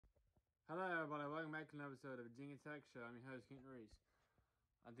Hello everybody, welcome back to another episode of Virginia Tech Show. I'm your host, Kent Reese.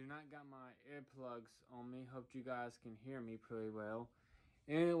 I do not got my earplugs on me. Hope you guys can hear me pretty well.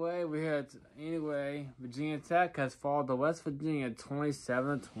 Anyway, Virginia Tech has fallen to West Virginia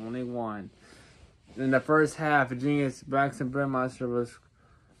 27-21. In the first half, Virginia's Braxton Burmeister was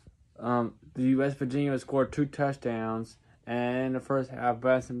the West Virginia scored 2 touchdowns, and in the first half,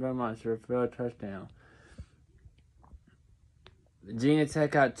 Braxton Burmeister threw a touchdown. Virginia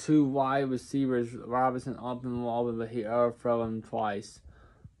Tech had 2 wide receivers, Robinson up and Walden, but he overthrew him twice.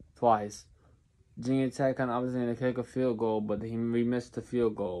 Virginia Tech had obviously to kick a field goal, but we missed the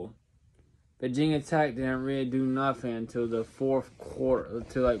field goal. Virginia Tech didn't really do nothing until the fourth quarter,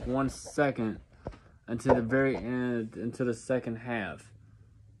 until like 1 second, until the very end, until the second half.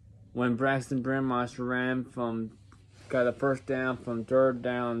 When Braxton Burmeister got a first down from 3rd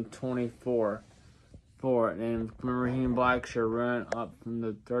down 24. And Raheem Blackshear ran up from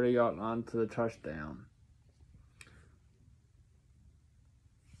the 30-yard line to the touchdown.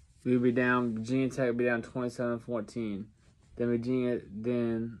 Virginia Tech would be down 27-14.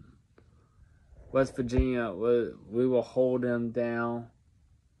 Then West Virginia, we will hold them down.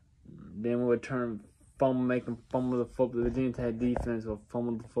 Then we would make them fumble the football. The Virginia Tech defense will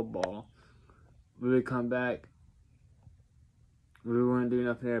fumble the football. We would come back. We wouldn't do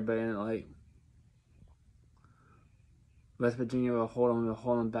nothing there, but West Virginia will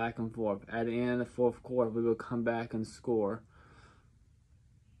hold them back and forth. At the end of the fourth quarter, we will come back and score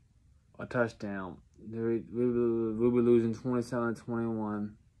a touchdown. We will be losing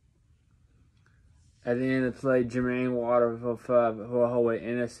 27-21. At the end of the play, Jermaine Water will hold an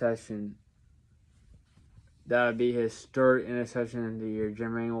interception. That would be his 3rd interception in the year.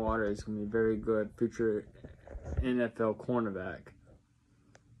 Jermaine Water is going to be very good, future NFL cornerback.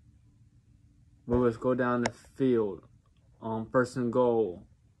 We will go down the field. First and goal.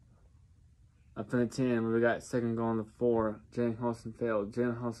 Up in the 10, we got second goal on the 4. Jalen Hudson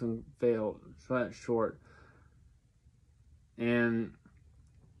failed. Short. And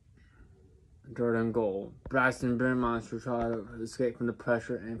 3rd and goal. Braxton Burmeister tried to escape from the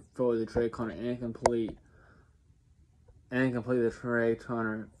pressure and throw the Trey Connor incomplete. The Trey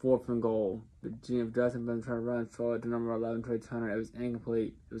Turner. 4th and goal. Justin been trying to run, throw it to number 11, Trey Turner. It was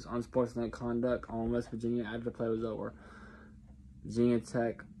incomplete. It was unsportsmanlike conduct on West Virginia after the play was over. Virginia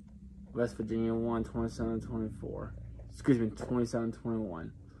Tech, West Virginia won 27-24.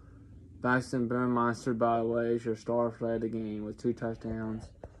 27-21. Braxton Burmeister, by the way, is your star player of the game with 2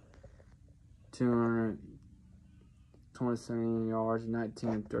 touchdowns, 227 yards,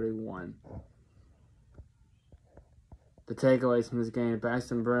 19-31. The takeaways from this game: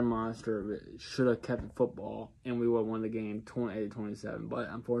 Braxton Burmeister should have kept the football, and we would have won the game 28-27. But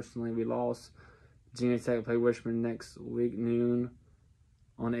unfortunately, we lost. Virginia Tech will play Richmond next week noon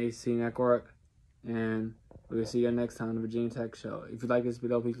on the AC Network, and we will see you next time on the Virginia Tech Show. If you like this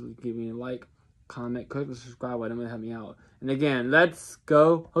video, please give me a like, comment, click the subscribe button. That will help me out. And again, let's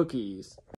go Hokies!